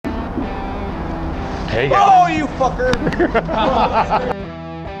Hey. Oh, you fucker!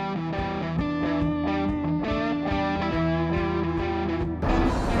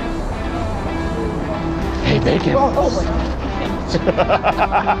 Hey, bacon. Oh my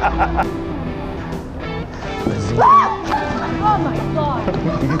Oh my god.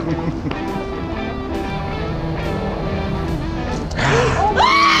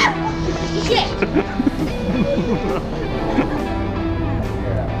 Shit.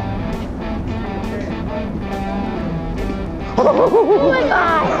 Oh my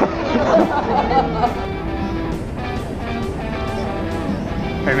god!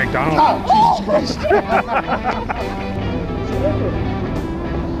 Hey, McDonald. God! Jesus Christ!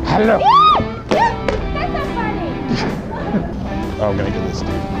 Hello. That's not funny. Oh, I'm gonna get this dude.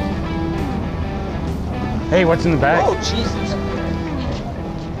 Hey, what's in the bag? Oh, Jesus!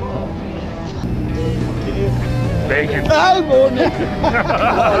 Bacon.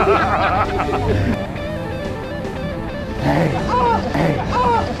 Hey. Hey.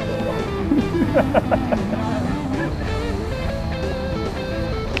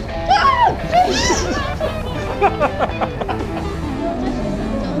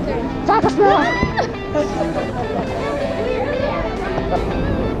 Taco smell.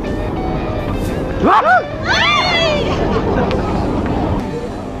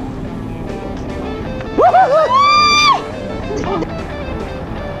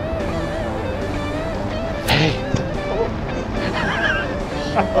 Hey.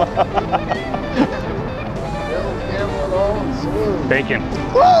 Bacon.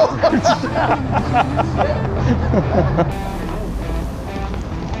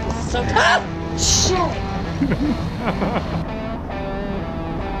 So tough. Shit.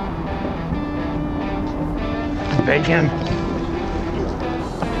 Bacon.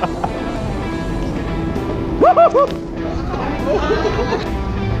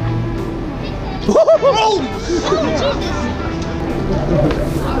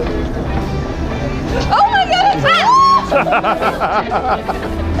 Oh my god, it's hot!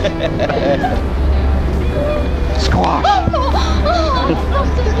 Squash.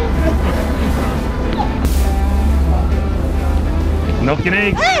 Milk and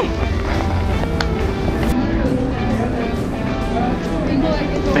eggs. Hey!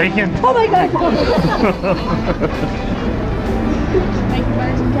 Bacon. Oh my god! Make a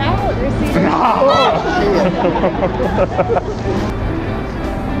bunch of towel or see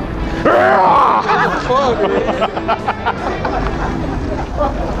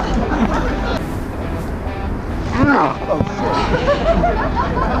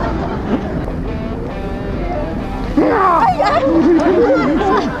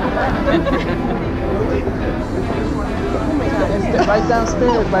Right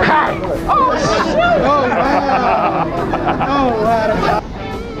downstairs, by the Oh shoot! Oh, wow! Oh, wow!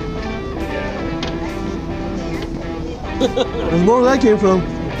 There's more where that came from.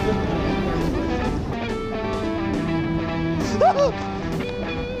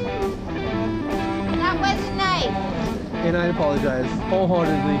 That wasn't nice. And I apologize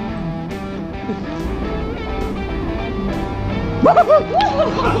wholeheartedly.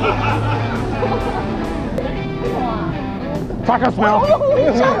 Taco smell.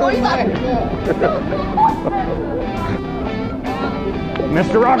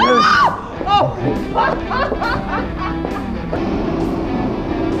 Mr. Rogers. Oh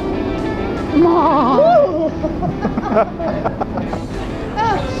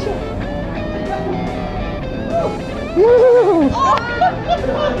shit!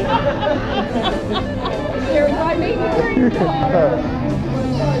 Scared by me.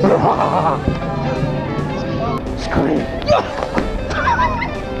 Scream.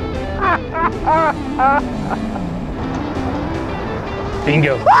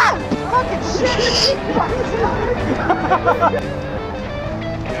 Bingo. Fucking shit!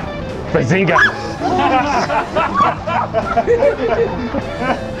 Bazinga.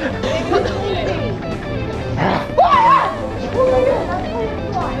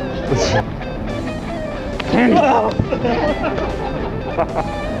 Candy.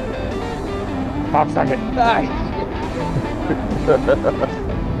 Pop socket. You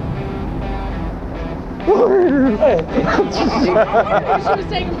should have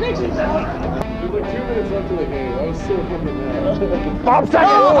taken pictures. There's like 2 minutes left in the game. I was so fucking mad. Pop socket.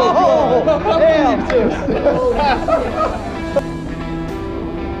 Damn!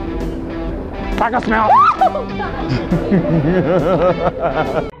 Taco smell.